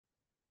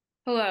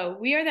Hello,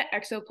 we are the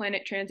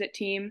Exoplanet Transit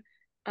team.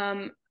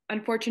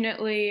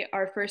 Unfortunately,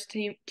 our first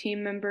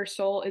team member,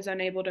 Sol, is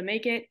unable to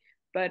make it,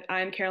 but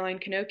I'm Caroline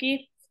Knoke.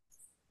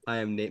 I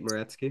am Nate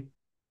Maretzki.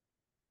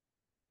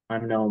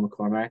 I'm Noah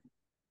McCormack.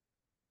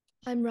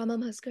 I'm Rama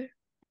Mhaskar.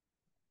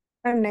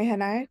 I'm Neha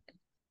Nayak.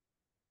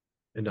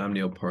 And I'm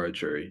Neil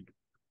Paruchuri.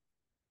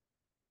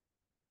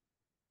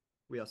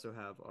 We also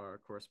have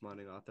our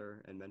corresponding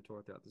author and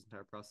mentor throughout this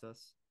entire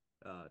process,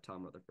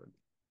 Tom Rutherford.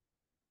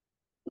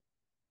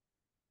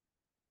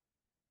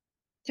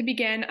 To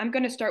begin, I'm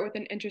going to start with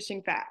an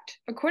interesting fact.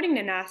 According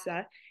to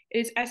NASA, it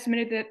is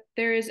estimated that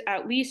there is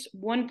at least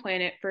one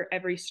planet for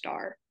every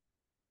star.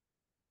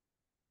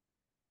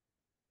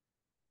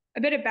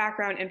 A bit of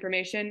background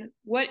information.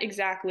 What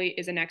exactly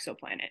is an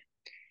exoplanet?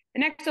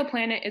 An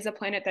exoplanet is a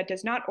planet that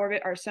does not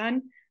orbit our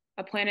sun,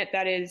 a planet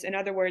that is, in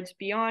other words,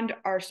 beyond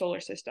our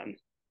solar system.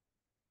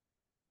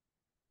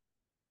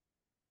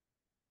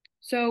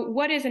 So,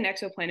 what is an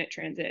exoplanet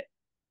transit?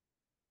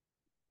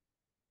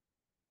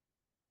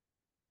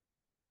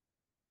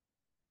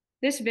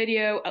 This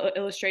video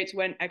illustrates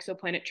what an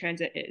exoplanet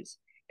transit is.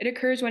 It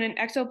occurs when an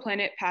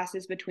exoplanet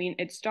passes between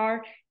its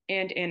star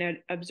and an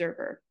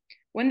observer.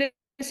 When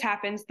this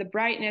happens, the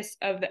brightness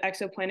of the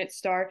exoplanet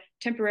star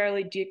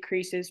temporarily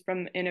decreases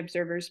from an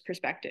observer's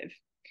perspective.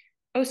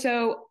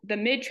 Also, the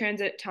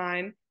mid-transit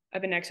time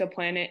of an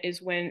exoplanet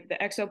is when the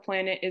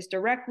exoplanet is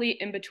directly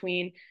in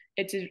between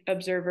its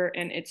observer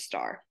and its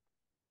star.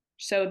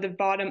 So the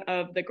bottom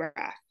of the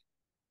graph.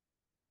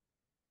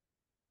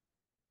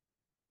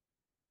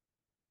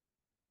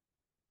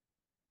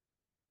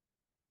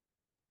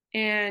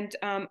 And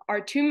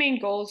our two main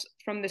goals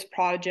from this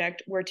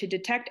project were to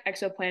detect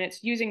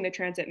exoplanets using the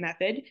transit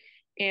method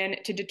and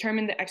to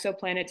determine the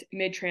exoplanet's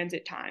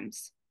mid-transit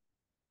times.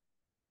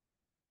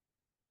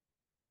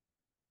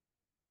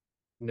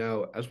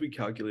 Now, as we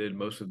calculated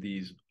most of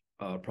these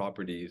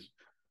properties,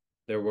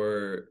 there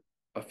were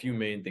a few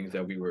main things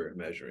that we were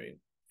measuring.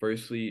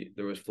 Firstly,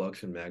 there was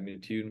flux and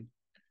magnitude.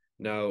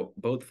 Now,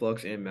 both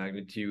flux and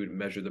magnitude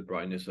measure the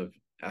brightness of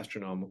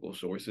astronomical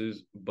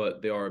sources,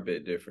 but they are a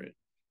bit different.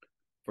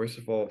 First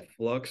of all,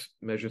 flux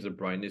measures the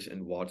brightness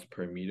in watts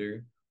per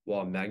meter,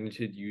 while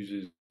magnitude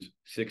uses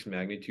 6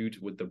 magnitudes,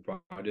 with the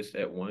brightest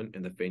at 1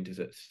 and the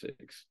faintest at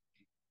 6.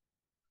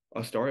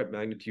 A star at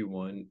magnitude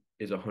 1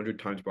 is 100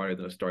 times brighter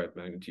than a star at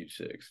magnitude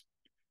 6.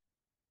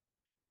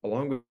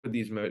 Along with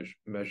these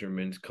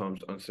measurements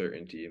comes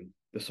uncertainty.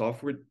 The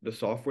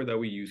software that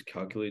we use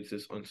calculates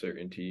this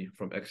uncertainty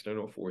from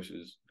external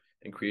forces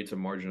and creates a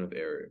margin of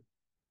error.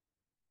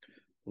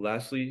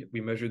 Lastly, we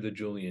measure the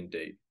Julian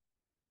date.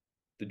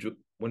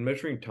 When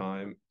measuring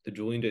time, the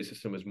Julian date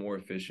system is more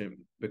efficient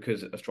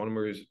because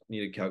astronomers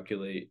need to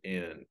calculate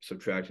and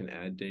subtract and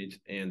add dates,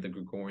 and the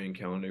Gregorian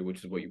calendar,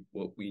 which is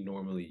what we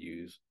normally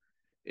use,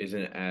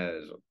 isn't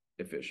as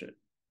efficient.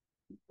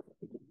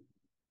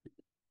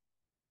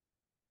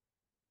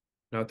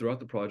 Now, throughout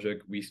the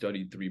project, we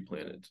studied 3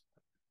 planets.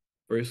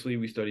 Firstly,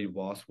 we studied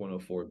WASP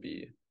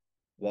 104b.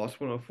 WASP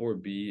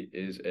 104b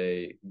is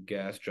a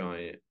gas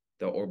giant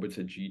that orbits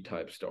a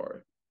G-type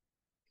star.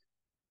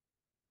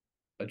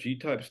 A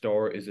G-type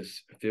star is the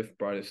 5th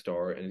brightest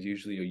star and is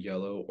usually a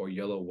yellow or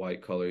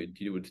yellow-white color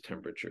due to its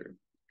temperature.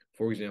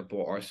 For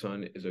example, our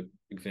sun is an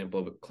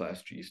example of a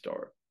class G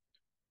star.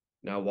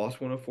 Now, WASP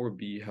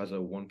 104b has a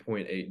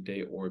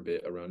 1.8-day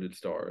orbit around its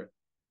star,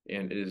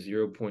 and it is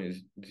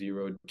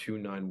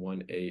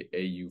 0.02918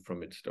 AU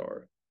from its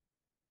star.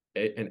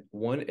 And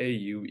 1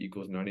 AU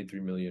equals 93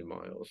 million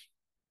miles.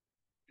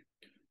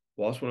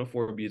 WASP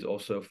 104b is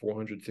also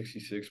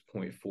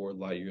 466.4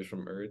 light years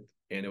from Earth,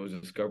 and it was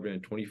discovered in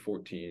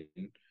 2014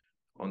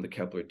 on the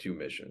Kepler-2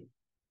 mission.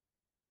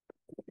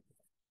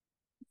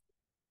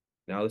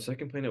 Now, the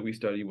second planet we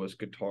studied was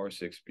Qatar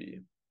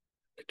 6b.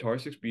 Qatar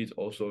 6b is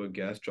also a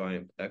gas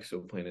giant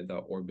exoplanet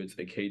that orbits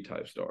a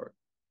K-type star.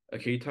 A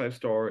K-type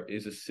star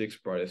is the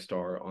 6th brightest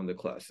star on the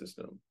class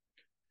system.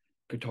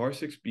 Qatar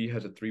 6b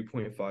has a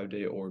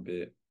 3.5-day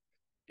orbit.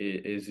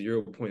 It is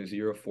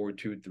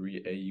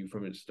 0.0423 AU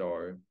from its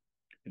star.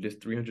 It is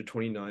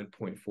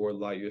 329.4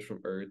 light years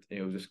from Earth, and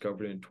it was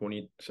discovered in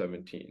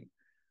 2017.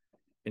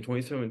 In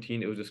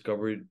 2017, it was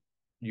discovered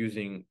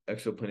using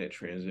Exoplanet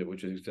Transit,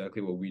 which is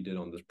exactly what we did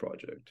on this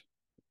project.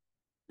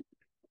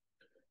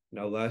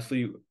 Now,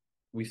 lastly,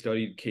 we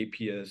studied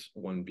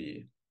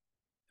KPS-1b.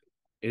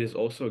 It is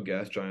also a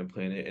gas giant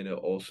planet, and it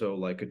also,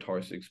 like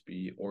Qatar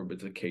 6b,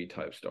 orbits a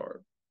K-type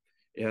star.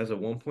 It has a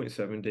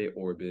 1.7-day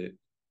orbit.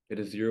 It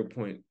is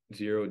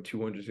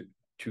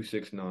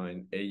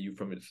 0.02269 AU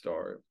from its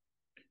star.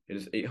 It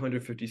is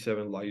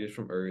 857 light years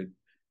from Earth,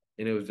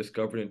 and it was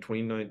discovered in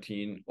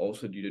 2019,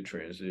 also due to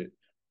transit,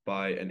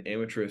 by an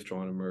amateur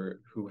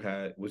astronomer who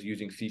was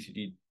using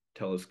CCD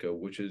telescope,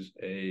 which is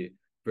a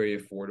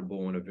very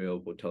affordable and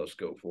available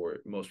telescope for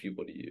most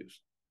people to use.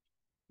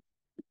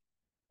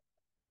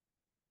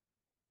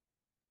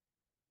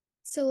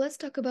 So let's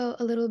talk about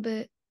a little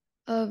bit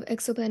of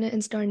exoplanet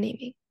and star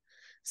naming.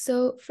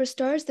 So for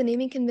stars, the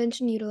naming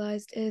convention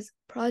utilized is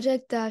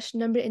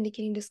project-number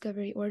indicating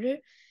discovery order,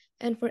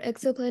 And for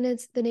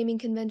exoplanets, the naming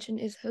convention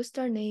is host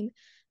star name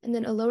and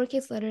then a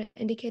lowercase letter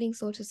indicating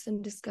solar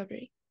system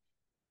discovery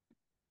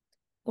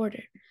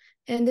order.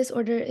 And this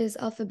order is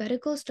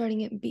alphabetical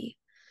starting at B.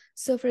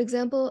 So for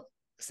example,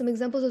 some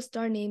examples of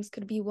star names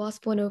could be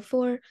WASP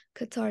 104,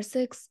 Qatar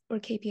 6, or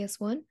KPS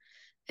 1.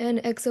 And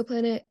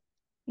exoplanet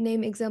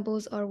name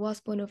examples are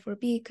WASP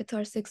 104b,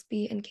 Qatar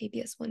 6b, and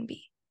KPS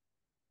 1b.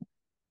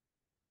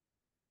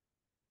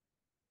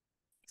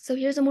 So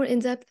here's a more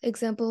in-depth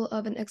example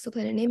of an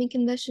exoplanet naming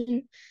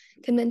convention.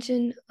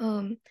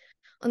 On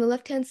the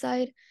left-hand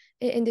side,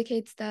 it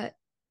indicates that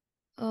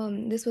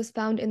this was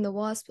found in the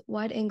WASP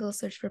wide-angle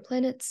search for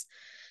planets.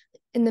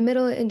 In the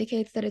middle, it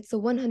indicates that it's the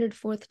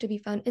 104th to be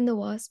found in the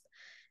WASP.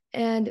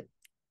 And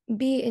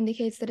B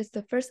indicates that it's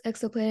the first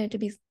exoplanet to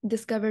be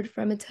discovered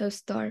from its host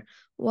star,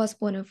 WASP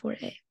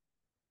 104a.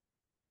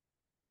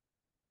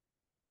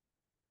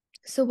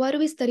 So why do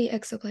we study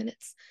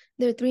exoplanets?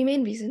 There are three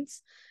main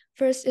reasons.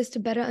 First is to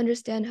better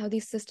understand how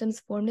these systems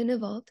formed and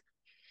evolved.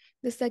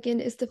 The second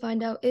is to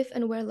find out if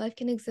and where life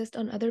can exist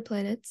on other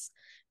planets.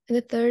 And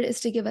the third is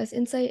to give us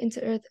insight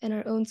into Earth and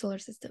our own solar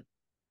system.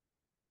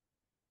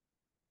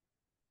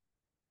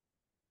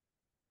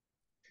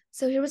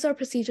 So here was our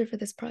procedure for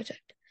this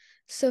project.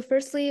 So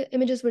firstly,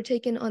 images were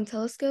taken on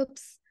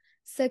telescopes.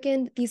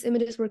 Second, these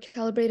images were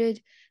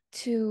calibrated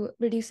to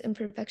reduce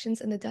imperfections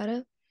in the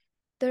data.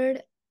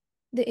 Third,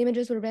 the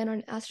images were ran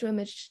on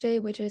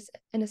AstroImageJ, which is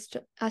an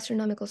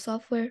astronomical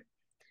software.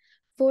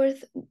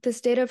 Fourth,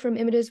 this data from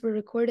images were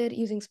recorded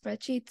using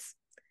spreadsheets.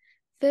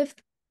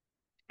 Fifth,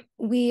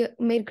 we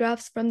made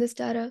graphs from this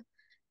data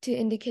to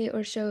indicate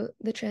or show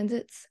the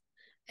transits.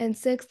 And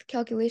sixth,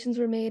 calculations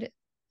were made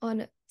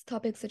on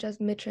topics such as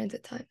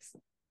mid-transit times.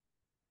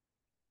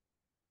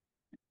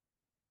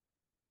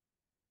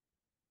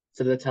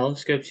 So the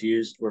telescopes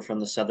used were from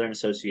the Southern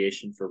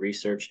Association for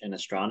Research in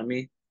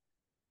Astronomy.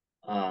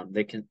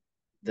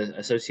 The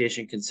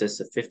association consists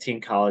of 15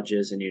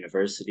 colleges and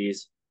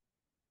universities.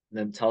 And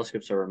then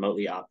telescopes are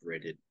remotely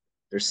operated.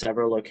 There's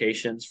several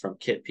locations from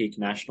Kitt Peak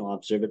National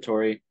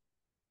Observatory,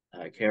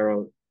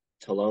 Cerro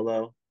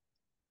Tololo,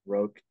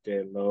 Roque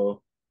de los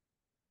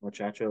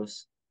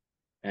Muchachos,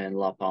 and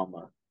La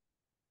Palma.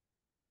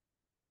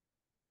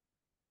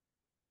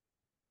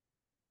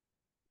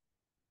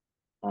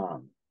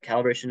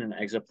 Calibration and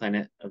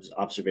exoplanet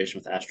observation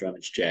with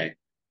AstroImageJ.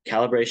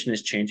 Calibration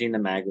is changing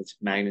the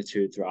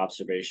magnitude through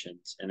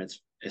observations, and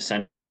it's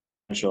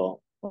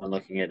essential when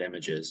looking at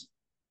images.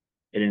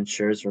 It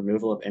ensures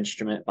removal of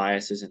instrument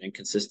biases and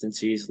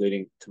inconsistencies,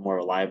 leading to more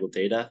reliable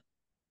data.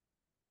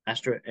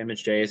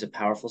 AstroImageJ is a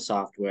powerful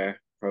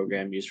software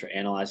program used for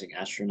analyzing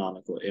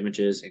astronomical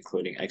images,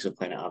 including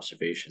exoplanet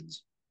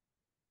observations.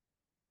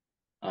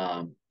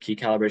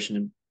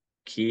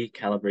 Key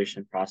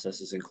calibration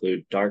processes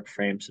include dark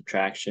frame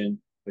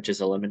subtraction, which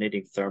is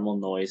eliminating thermal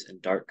noise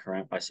and dark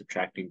current by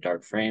subtracting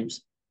dark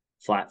frames,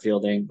 flat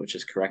fielding, which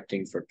is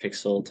correcting for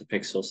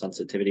pixel-to-pixel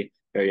sensitivity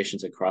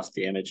variations across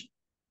the image,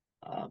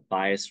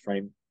 bias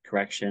frame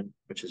correction,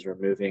 which is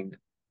removing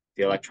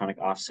the electronic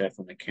offset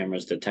from the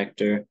camera's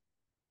detector,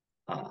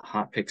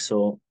 hot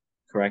pixel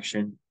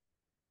correction,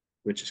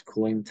 which is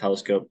cooling the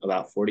telescope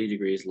about 40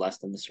 degrees less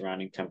than the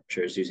surrounding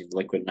temperatures using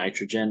liquid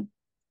nitrogen.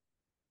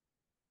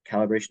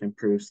 Calibration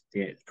improves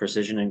the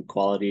precision and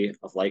quality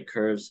of light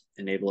curves,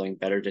 enabling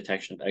better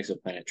detection of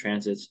exoplanet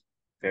transits,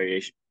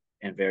 variations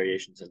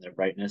in their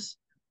brightness.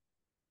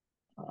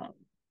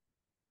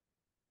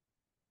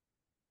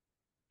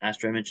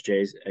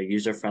 AstroImageJ is a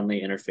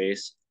user-friendly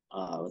interface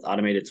with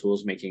automated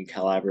tools making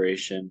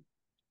calibration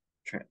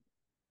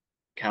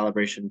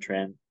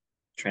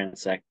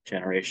transect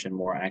generation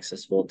more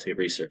accessible to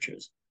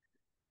researchers.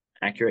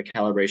 Accurate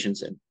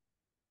calibrations and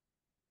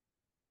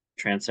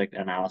transect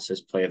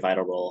analysis play a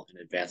vital role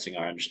in advancing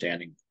our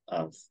understanding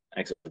of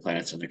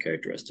exoplanets and their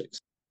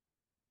characteristics.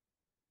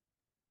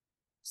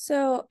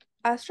 So,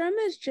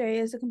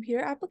 AstroImageJ is a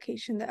computer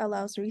application that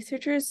allows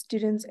researchers,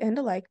 students, and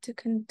alike to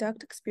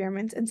conduct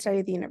experiments and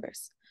study the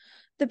universe.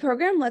 The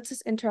program lets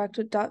us interact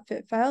with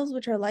 .fit files,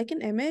 which are like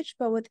an image,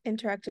 but with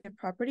interactive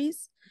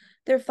properties.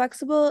 They're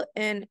flexible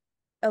and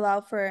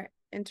allow for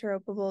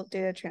interoperable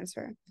data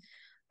transfer.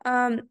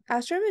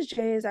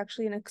 AstroImageJ is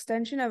actually an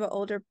extension of an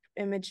older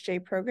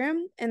ImageJ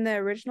program, and the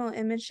original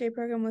ImageJ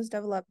program was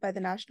developed by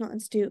the National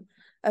Institute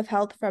of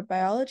Health for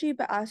Biology,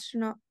 but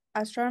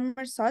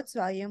astronomers saw its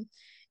value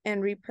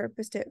and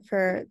repurposed it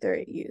for their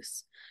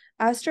use.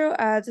 Astro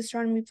adds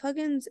astronomy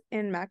plugins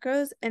and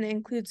macros, and it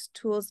includes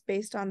tools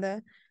based on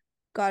the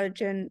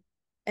Gaussian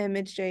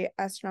ImageJ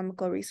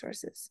astronomical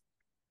resources.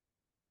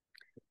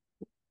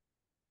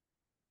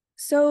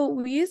 So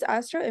we use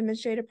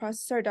AstroImageJ to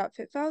process our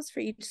 .fit files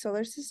for each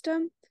solar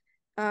system,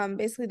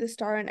 basically the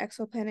star and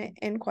exoplanet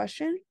in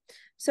question.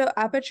 So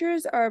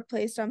apertures are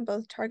placed on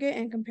both target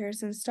and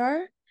comparison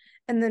star,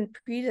 and then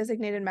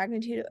pre-designated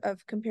magnitude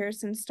of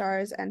comparison star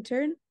is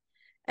entered,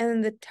 and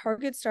then the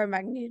target star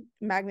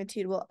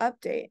magnitude will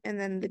update, and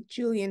then the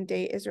Julian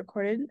date is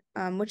recorded,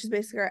 which is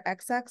basically our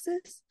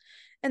x-axis,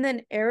 and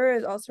then error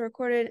is also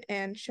recorded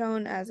and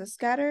shown as a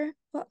scatter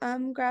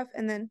graph,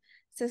 and then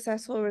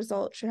successful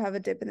result should have a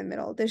dip in the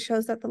middle. This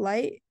shows that the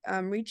light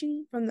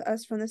reaching from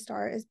the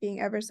star is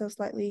being ever so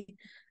slightly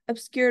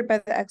obscured by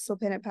the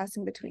exoplanet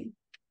passing between.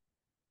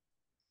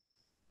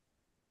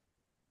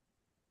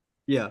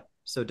 Yeah,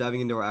 so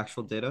diving into our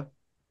actual data,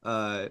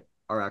 our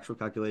actual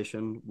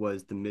calculation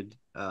was the mid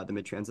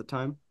transit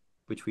time,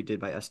 which we did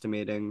by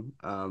estimating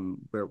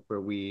where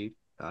we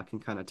can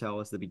kind of tell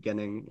is the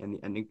beginning and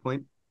the ending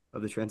point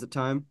of the transit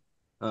time,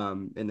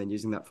 and then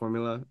using that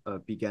formula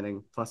of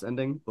beginning plus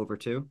ending over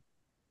 2,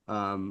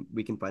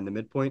 we can find the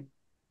midpoint,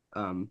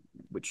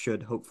 which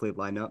should hopefully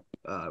line up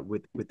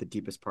with the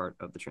deepest part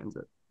of the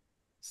transit.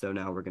 So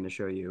now we're going to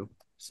show you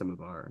some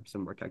of our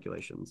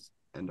calculations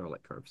and our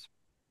light curves.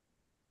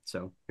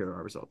 So here are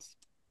our results.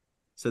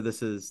 So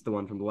this is the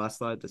one from the last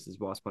slide. This is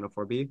WASP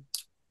 104b.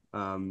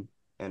 And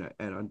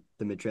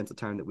the mid-transit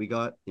time that we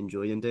got in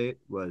Julian date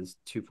was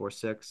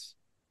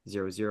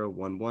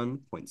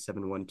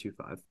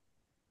 246.0011.7125.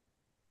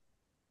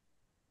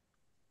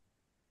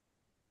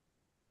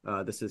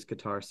 This is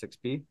Qatar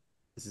 6b.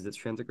 This is its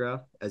transit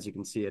graph. As you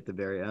can see at the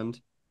very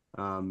end,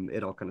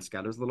 it all kind of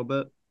scatters a little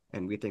bit.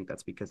 And we think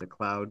that's because a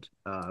cloud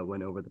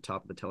went over the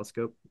top of the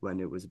telescope when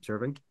it was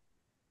observing.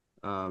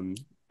 And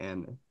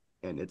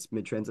its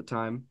mid-transit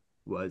time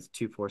was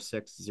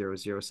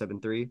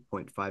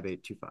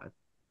 246.0073.5825.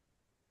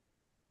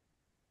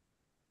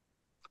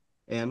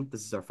 And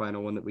this is our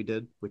final one that we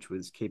did, which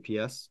was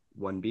KPS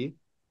 1b.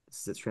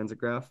 This is its transit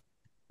graph.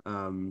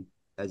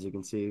 As you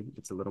can see,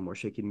 it's a little more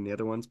shaky than the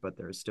other ones, but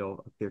there is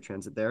still a clear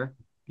transit there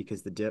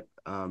because the dip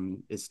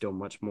is still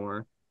much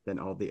more than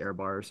all the air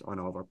bars on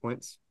all of our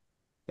points.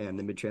 And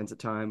the mid-transit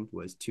time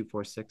was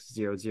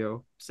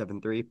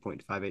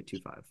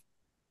 246.0073.5825.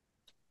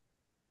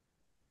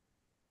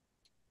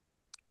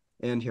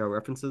 And here are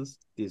references.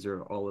 These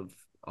are all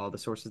the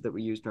sources that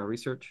we used in our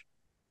research.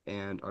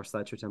 And our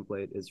slideshow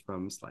template is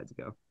from slides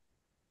ago.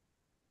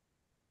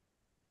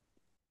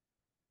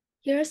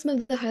 Here are some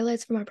of the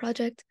highlights from our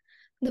project.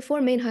 The 4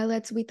 main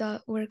highlights we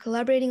thought were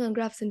collaborating on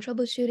graphs and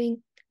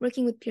troubleshooting,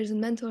 working with peers and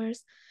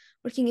mentors,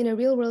 working in a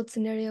real-world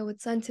scenario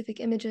with scientific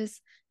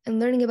images, and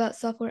learning about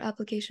software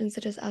applications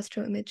such as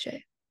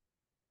AstroImage.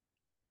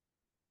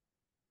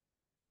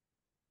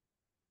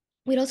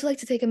 We'd also like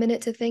to take a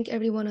minute to thank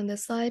everyone on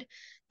this slide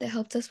that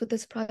helped us with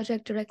this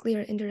project directly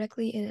or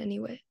indirectly in any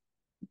way.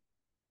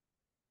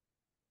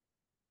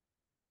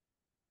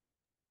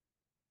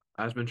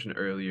 As mentioned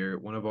earlier,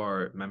 one of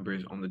our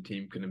members on the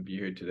team couldn't be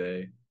here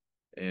today,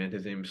 and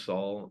his name is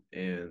Saul,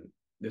 and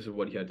this is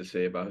what he had to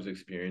say about his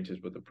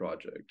experiences with the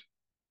project.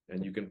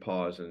 And you can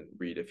pause and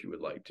read if you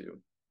would like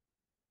to.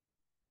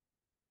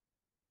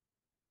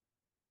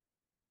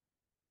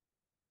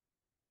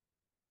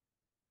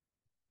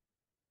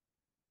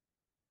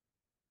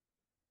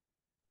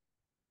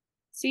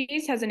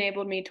 SEAS has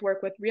enabled me to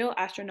work with real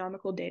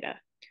astronomical data.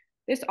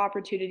 This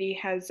opportunity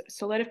has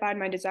solidified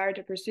my desire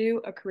to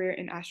pursue a career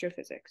in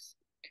astrophysics.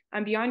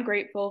 I'm beyond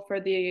grateful for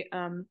the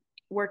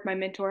work my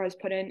mentor has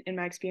put in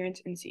my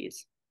experience in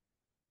SEAS.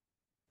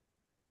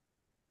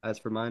 As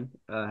for mine,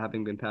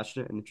 having been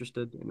passionate and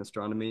interested in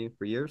astronomy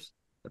for years,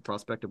 the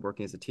prospect of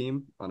working as a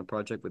team on a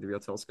project with real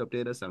telescope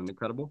data sounded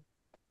incredible.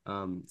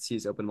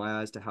 SEAS opened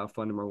my eyes to how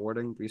fun and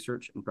rewarding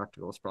research and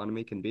practical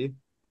astronomy can be,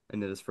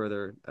 and it has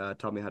further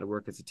taught me how to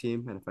work as a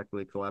team and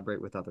effectively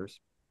collaborate with others.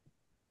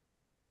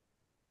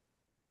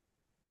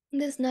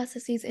 This NASA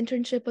SEAS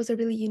internship was a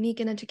really unique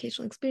and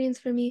educational experience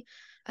for me.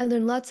 I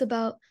learned lots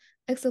about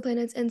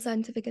exoplanets and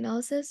scientific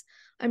analysis.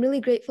 I'm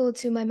really grateful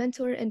to my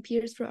mentor and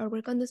peers for our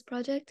work on this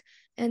project,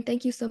 and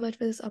thank you so much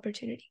for this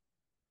opportunity.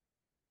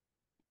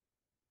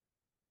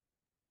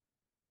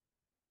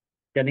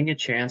 Getting a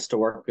chance to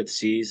work with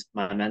SEAS,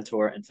 my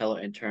mentor, and fellow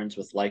interns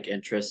with like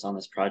interests on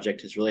this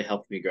project has really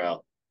helped me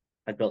grow.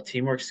 I've built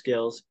teamwork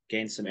skills,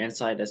 gained some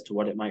insight as to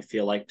what it might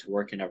feel like to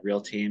work in a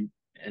real team,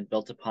 and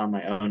built upon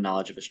my own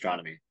knowledge of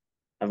astronomy.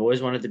 I've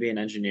always wanted to be an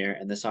engineer,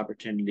 and this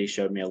opportunity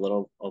showed me a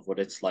little of what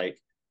it's like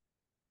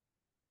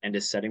and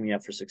is setting me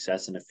up for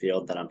success in a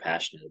field that I'm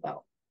passionate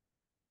about.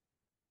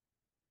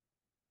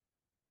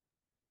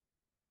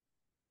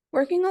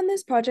 Working on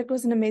this project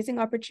was an amazing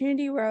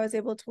opportunity where I was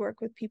able to work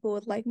with people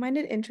with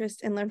like-minded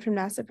interests and learn from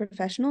NASA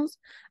professionals.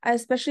 I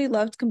especially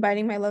loved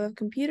combining my love of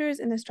computers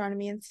and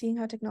astronomy and seeing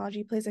how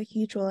technology plays a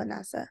huge role at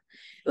NASA.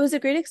 It was a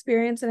great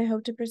experience, and I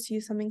hope to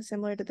pursue something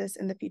similar to this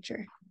in the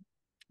future.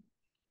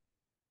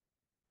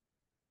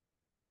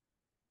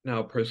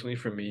 Now, personally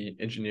for me,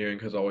 engineering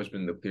has always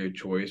been the clear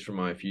choice for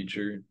my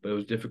future, but it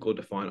was difficult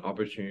to find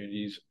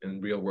opportunities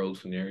in real world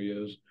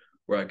scenarios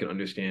where I could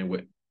understand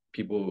what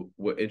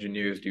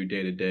engineers do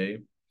day to day.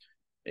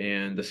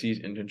 And the SEAS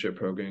internship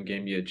program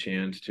gave me a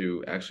chance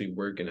to actually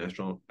work in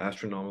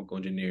astronomical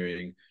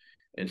engineering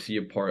and see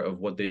a part of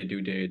what they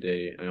do day to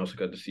day. And I also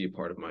got to see a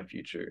part of my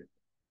future.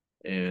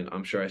 And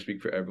I'm sure I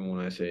speak for everyone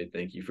when I say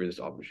thank you for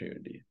this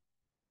opportunity.